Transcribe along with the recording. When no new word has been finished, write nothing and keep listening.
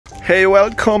Hey,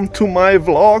 welcome to my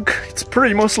vlog. It's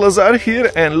Primoz Lazar here,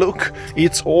 and look,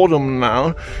 it's autumn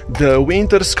now. The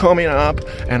winter's coming up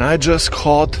and I just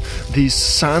caught this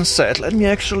sunset. Let me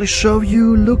actually show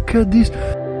you. Look at this.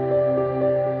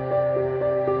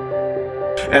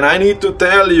 And I need to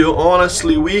tell you,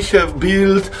 honestly, we have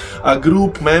built a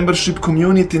group membership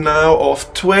community now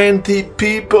of 20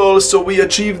 people. So we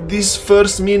achieved this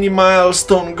first mini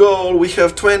milestone goal. We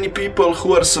have 20 people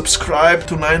who are subscribed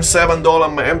to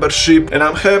 $97 membership. And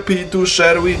I'm happy to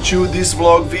share with you this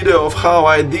vlog video of how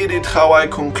I did it, how I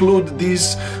conclude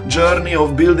this journey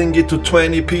of building it to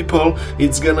 20 people.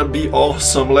 It's gonna be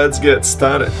awesome. Let's get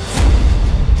started.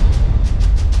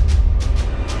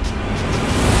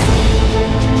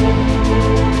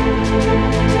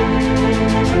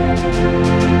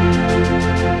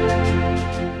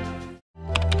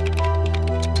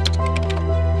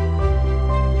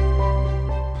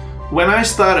 When I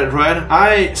started, right,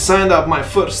 I signed up my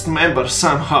first member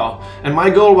somehow, and my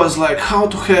goal was like how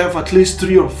to have at least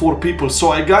 3 or 4 people.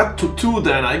 So I got to 2,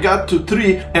 then I got to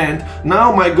 3, and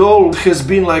now my goal has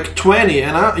been like 20,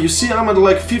 and you see I'm at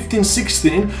like 15,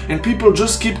 16, and people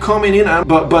just keep coming in.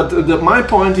 My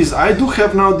point is I do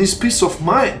have now this peace of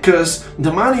mind, because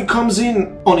the money comes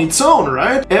in on its own,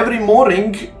 right? Every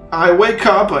morning I wake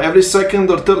up, every second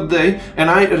or third day, and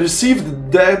I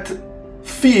received that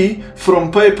fee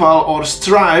from PayPal or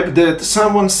Stripe that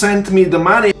someone sent me the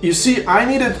money. You see, I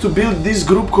needed to build this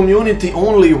group community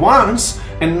only once,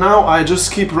 and now I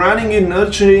just keep running it,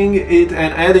 nurturing it,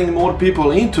 and adding more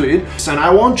people into it. And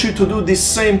I want you to do this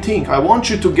same thing. I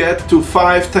want you to get to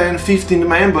 5, 10, 15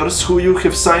 members who you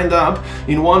have signed up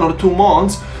in 1 or 2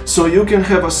 months, so you can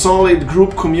have a solid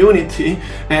group community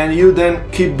and you then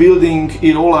keep building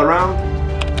it all around.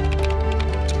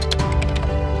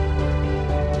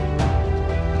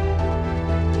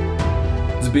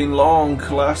 Been long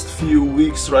last few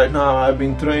weeks. Right now I've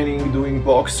been training, doing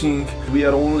boxing. We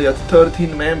are only at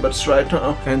 13 members right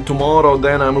now, and tomorrow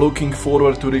then I'm looking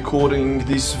forward to recording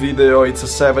this video. It's a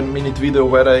 7-minute video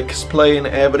where I explain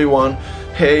everyone,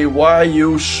 hey, why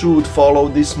you should follow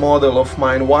this model of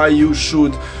mine, why you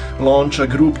should launch a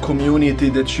group community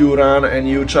that you run and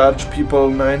you charge people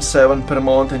 $97 per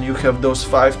month, and you have those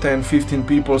 5, 10, 15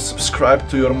 people subscribe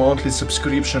to your monthly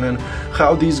subscription, and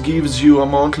how this gives you a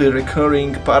monthly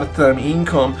recurring part-time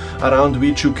income around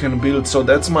which you can build. So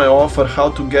that's my offer,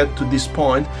 how to get to this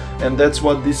point, and that's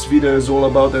what this video is all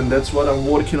about, and that's what I'm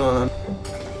working on.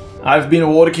 I've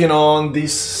been working on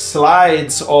these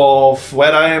slides of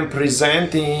where I am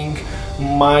presenting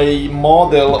my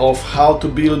model of how to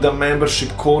build a membership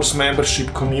course,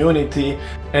 membership community,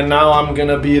 and now I'm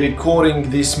gonna be recording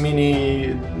this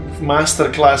mini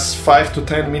masterclass 5 to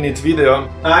 10 minute video.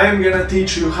 I am gonna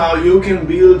teach you how you can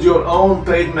build your own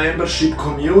paid membership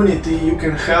community. You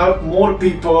can help more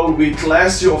people with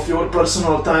less of your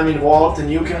personal time involved,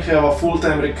 and you can have a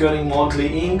full-time recurring monthly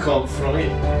income from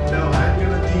it. Now I'm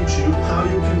gonna teach you how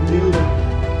you can build a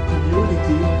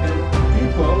community and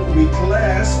people with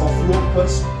less of your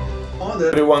personal.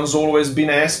 Everyone's always been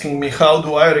asking me, how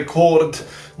do I record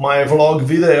my vlog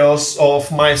videos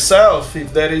of myself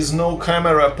if there is no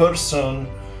camera person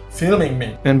filming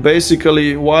me? And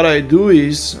basically what I do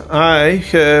is I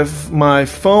have my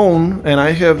phone and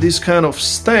I have this kind of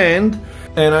stand,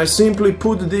 and I simply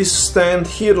put this stand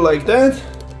here like that,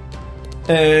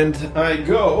 and I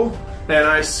go and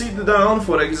I sit down,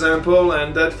 for example,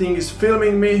 and that thing is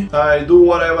filming me. I do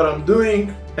whatever I'm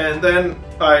doing, and then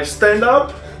I stand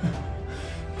up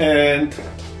and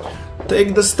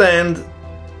take the stand.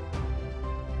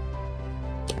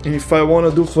 If I want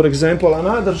to do, for example,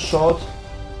 another shot,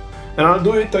 and I'll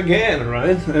do it again,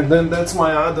 right? And then that's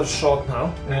my other shot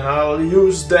now, and I'll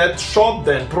use that shot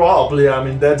then, probably. I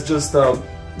mean, that's just a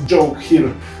joke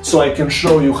here, so I can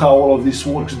show you how all of this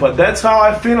works, but that's how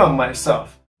I film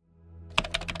myself.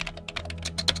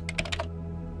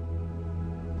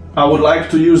 I would like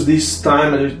to use this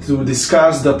time to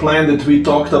discuss the plan that we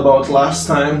talked about last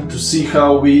time, to see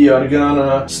how we are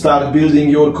gonna start building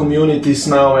your communities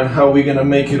now and how we're gonna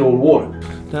make it all work.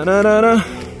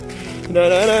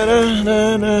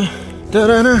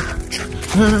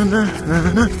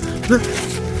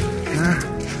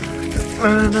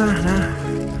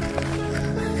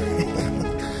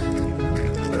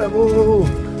 Bravo!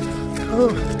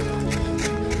 Oh.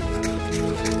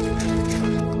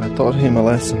 I taught him a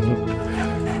lesson, look,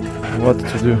 what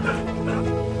to do.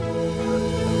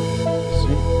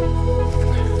 See?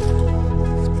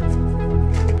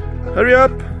 Hurry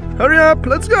up,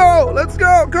 let's go,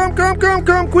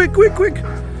 come, quick,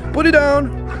 put it down,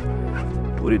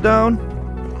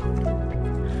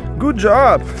 good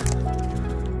job,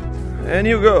 and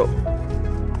you go.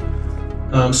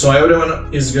 so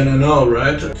everyone is gonna know,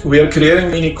 right? We are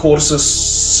creating mini courses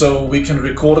so we can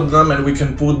record them and we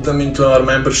can put them into our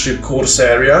membership course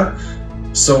area.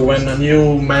 So when a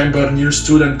new member, new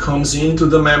student comes into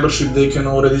the membership, they can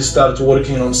already start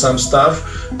working on some stuff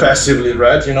passively,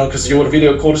 right? You know, because your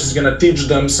video course is gonna teach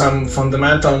them some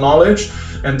fundamental knowledge,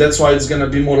 and that's why it's gonna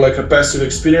be more like a passive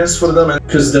experience for them.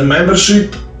 Because the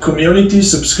membership community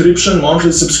subscription,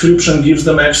 monthly subscription, gives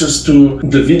them access to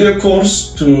the video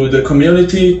course, to the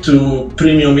community, to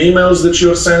premium emails that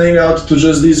you're sending out to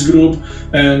just this group,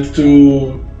 and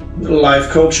to live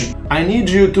coaching. I need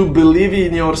you to believe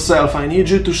in yourself. I need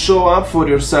you to show up for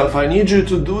yourself. I need you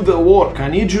to do the work. I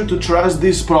need you to trust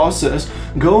this process.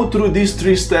 Go through these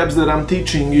 3 steps that I'm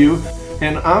teaching you,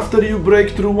 and after you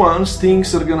break through once,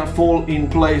 things are gonna fall in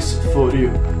place for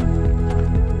you.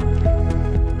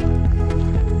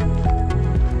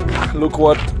 Look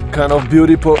what kind of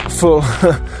beautiful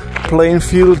playing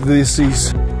field this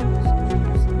is.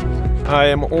 I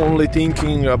am only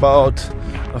thinking about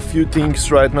a few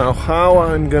things right now: how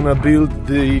I'm gonna build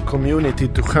the community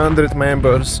to 100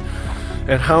 members,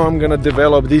 and how I'm gonna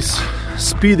develop this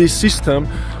speedy system,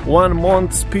 1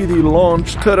 month speedy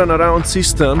launch turnaround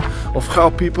system of how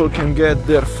people can get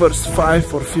their first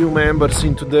 5 or few members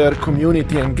into their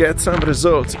community and get some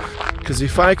results. Because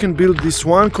if I can build this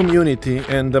one community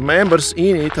and the members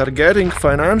in it are getting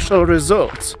financial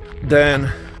results,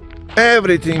 then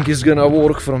everything is gonna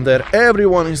work from there.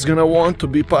 Everyone is gonna want to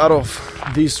be part of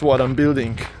this, what I'm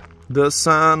building. The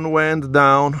sun went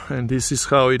down and this is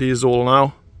how it is all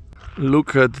now.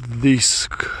 Look at this.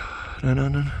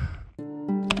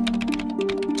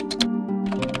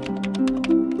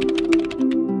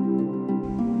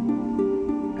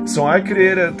 So I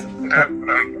created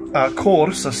a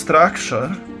course, a structure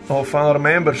of our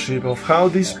membership, of how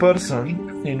this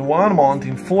person in 1 month,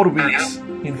 in 4 weeks,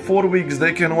 in 4 weeks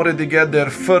they can already get their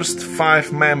first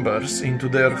 5 members into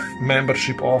their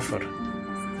membership offer.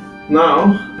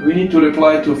 Now we need to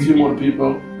reply to a few more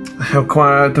people. I have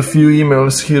quite a few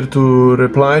emails here to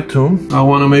reply to. I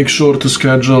want to make sure to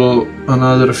schedule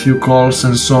another few calls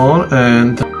and so on,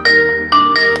 and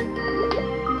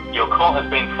your call has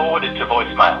been forwarded to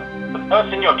voicemail. The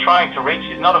person you're trying to reach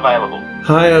is not available.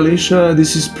 Hi Alicia,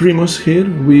 this is Primoz here.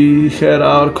 We had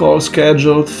our call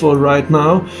scheduled for right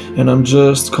now, and I'm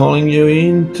just calling you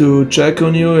in to check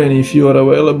on you, and if you are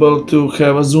available to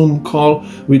have a Zoom call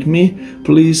with me,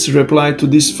 please reply to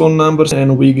these phone numbers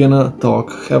and we're gonna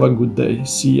talk. Have a good day.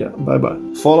 See ya. Bye bye.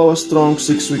 Follow a strong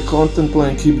 6-week content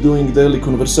plan. Keep doing daily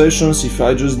conversations. If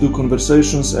I just do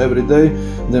conversations every day,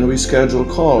 then we schedule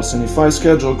calls. And if I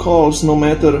schedule calls, no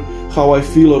matter how I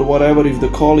feel or whatever, if the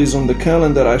call is on the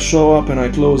calendar, I show up and I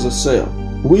close a sale.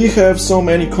 We have so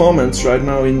many comments right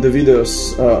now in the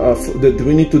videos that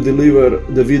we need to deliver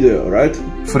the video, right?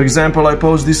 For example, I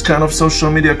post this kind of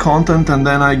social media content and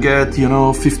then I get, you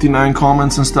know, 59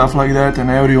 comments and stuff like that,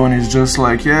 and everyone is just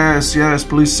like, yes, yes,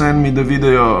 please send me the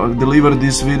video, deliver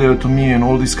this video to me and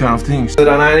all these kind of things. And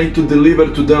I need to deliver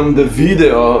to them the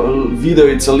video.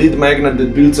 It's a lead magnet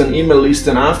that builds an email list,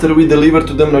 and after we deliver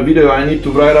to them the video, I need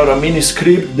to write out a mini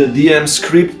script, the DM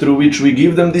script through which we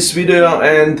give them this video,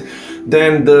 and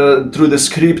then through the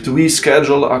script we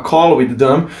schedule a call with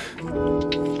them.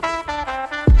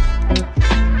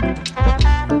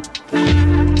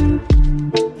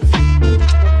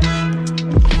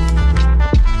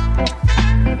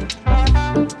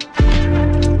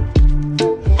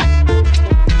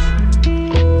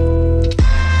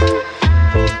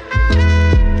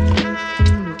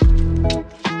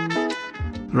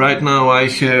 Right now I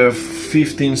have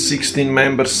 15-16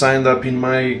 members signed up in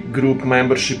my group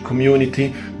membership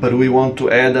community, but we want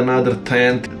to add another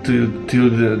 10 till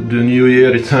the new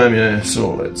year time. Yeah,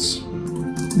 so let's,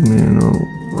 you know,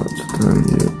 what time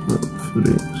you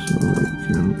free so we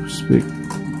can speak.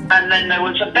 And then there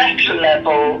was a better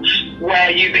level where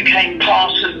you became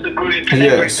part of the group and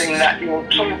everything that you're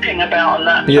talking about,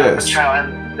 and that's how I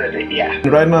understood it, yeah.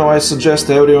 Right now I suggest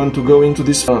everyone to go into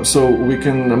this so we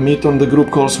can meet on the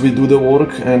group calls, we do the work,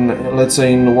 and let's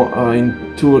say in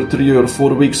 2 or 3 or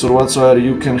 4 weeks or whatsoever,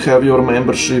 you can have your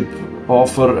membership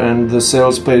offer and the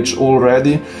sales page all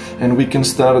ready, and you can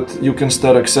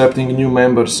start accepting new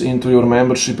members into your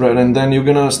membership, right? And then you're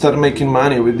gonna start making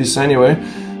money with this anyway.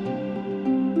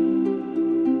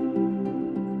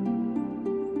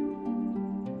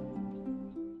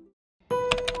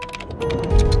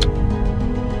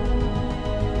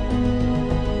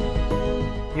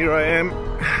 Here I am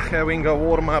having a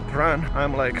warm-up run.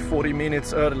 I'm like 40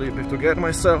 minutes early to get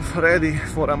myself ready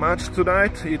for a match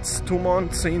tonight. It's 2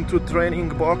 months into training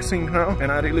boxing now,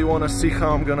 and I really want to see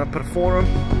how I'm gonna perform.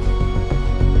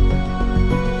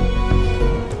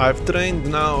 I've trained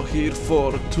now here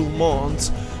for 2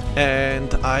 months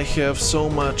and I have so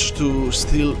much to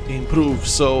still improve,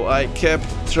 so I kept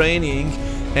training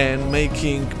and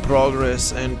making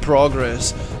progress and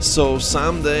progress, so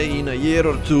someday in a year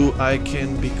or 2 I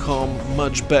can become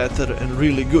much better and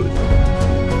really good.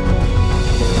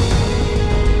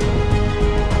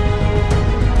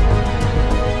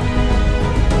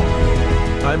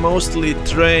 I mostly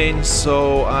train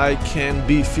so I can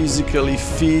be physically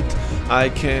fit, I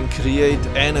can create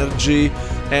energy,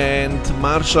 and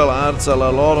martial arts are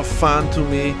a lot of fun to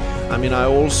me. I mean, I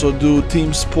also do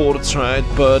team sports, right?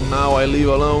 But now I live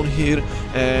alone here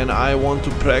and I want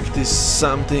to practice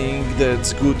something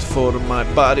that's good for my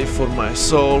body, for my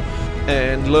soul.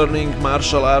 And learning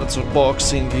martial arts or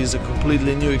boxing is a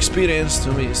completely new experience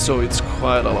to me, so it's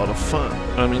quite a lot of fun.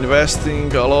 I'm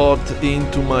investing a lot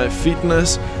into my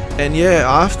fitness, and yeah,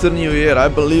 after New Year I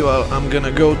believe I'm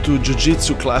gonna go to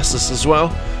jiu-jitsu classes as well,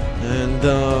 and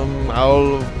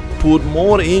I'll put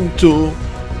more into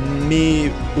me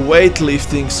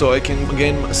weightlifting so I can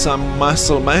gain some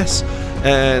muscle mass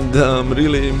and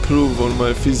really improve on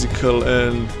my physical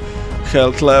and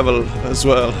health level as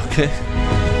well, okay?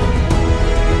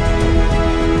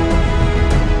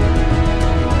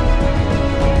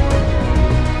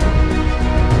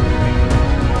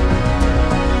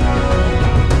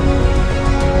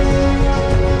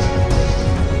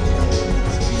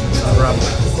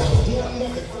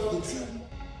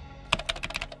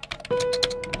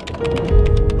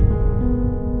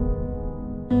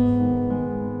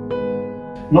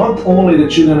 Not only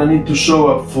that you're gonna need to show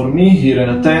up for me here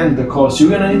and attend the course, you're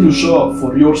gonna need to show up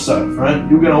for yourself, right?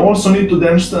 You're gonna also need to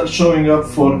then start showing up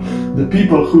for the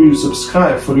people who you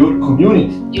subscribe, for your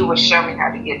community. You will show me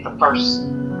how to get the first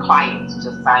clients to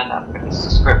sign up for the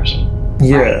subscription.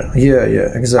 Yeah, right?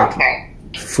 yeah, exactly. Okay.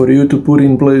 For you to put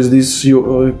in place this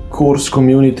course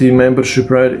community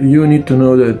membership, right, you need to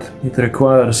know that it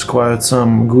requires quite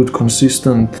some good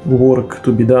consistent work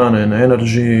to be done and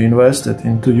energy invested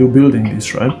into you building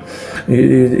this, right?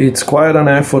 It's quite an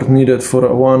effort needed for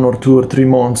 1 or 2 or 3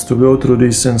 months to go through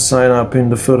this and sign up in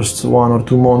the first 1 or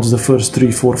 2 months, the first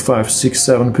 3, 4, 5, 6,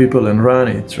 7 people and run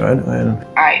it, right?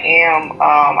 I am,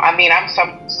 I mean, I'm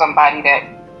somebody that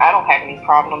I don't have any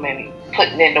problem in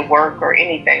putting in the work or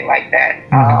anything like that.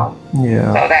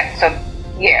 Yeah.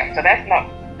 So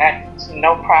that's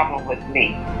no problem with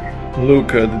me.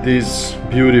 Look at this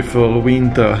beautiful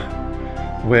winter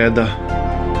weather.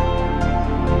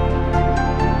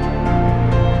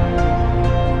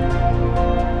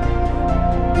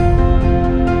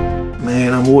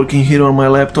 Man, I'm working here on my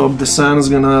laptop. The sun's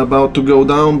about to go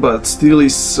down, but still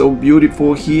is so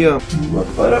beautiful here.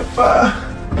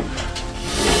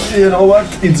 You know what,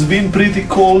 it's been pretty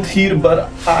cold here, but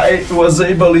I was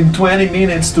able in 20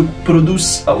 minutes to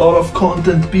produce a lot of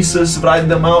content pieces, write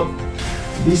them out.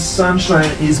 This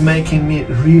sunshine is making me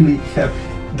really happy.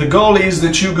 The goal is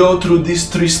that you go through these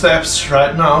 3 steps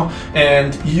right now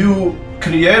and you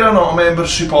create a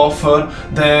membership offer,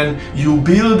 then you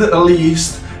build a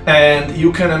list, and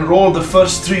you can enroll the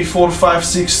first 3, 4, 5,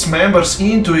 6 members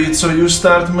into it, so you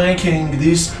start making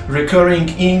this recurring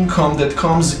income that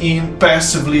comes in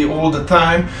passively all the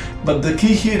time. But the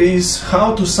key here is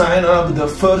how to sign up the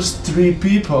first 3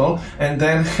 people and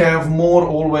then have more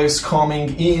always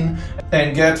coming in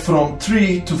and get from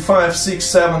 3 to 5, 6,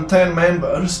 7, 10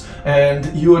 members, and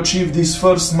you achieve this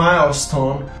first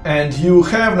milestone and you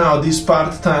have now this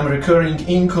part-time recurring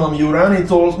income. You run it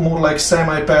all more like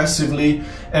semi-passively,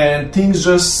 and things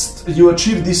just, you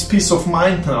achieve this peace of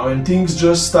mind now and things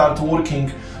just start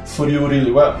working for you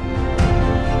really well.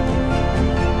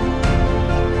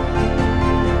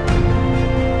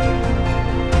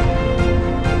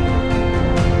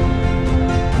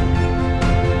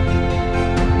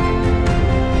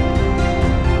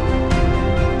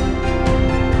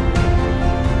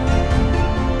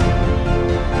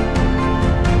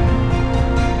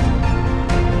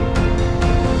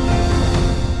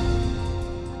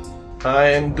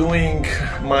 I am doing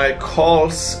my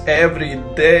calls every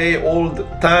day, all the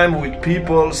time with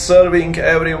people, serving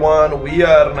everyone. We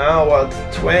are now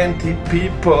at 20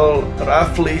 people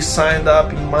roughly signed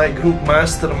up in my group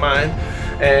mastermind,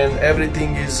 and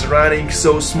everything is running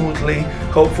so smoothly.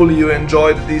 Hopefully you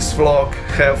enjoyed this vlog.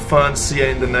 Have fun. See you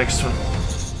in the next one.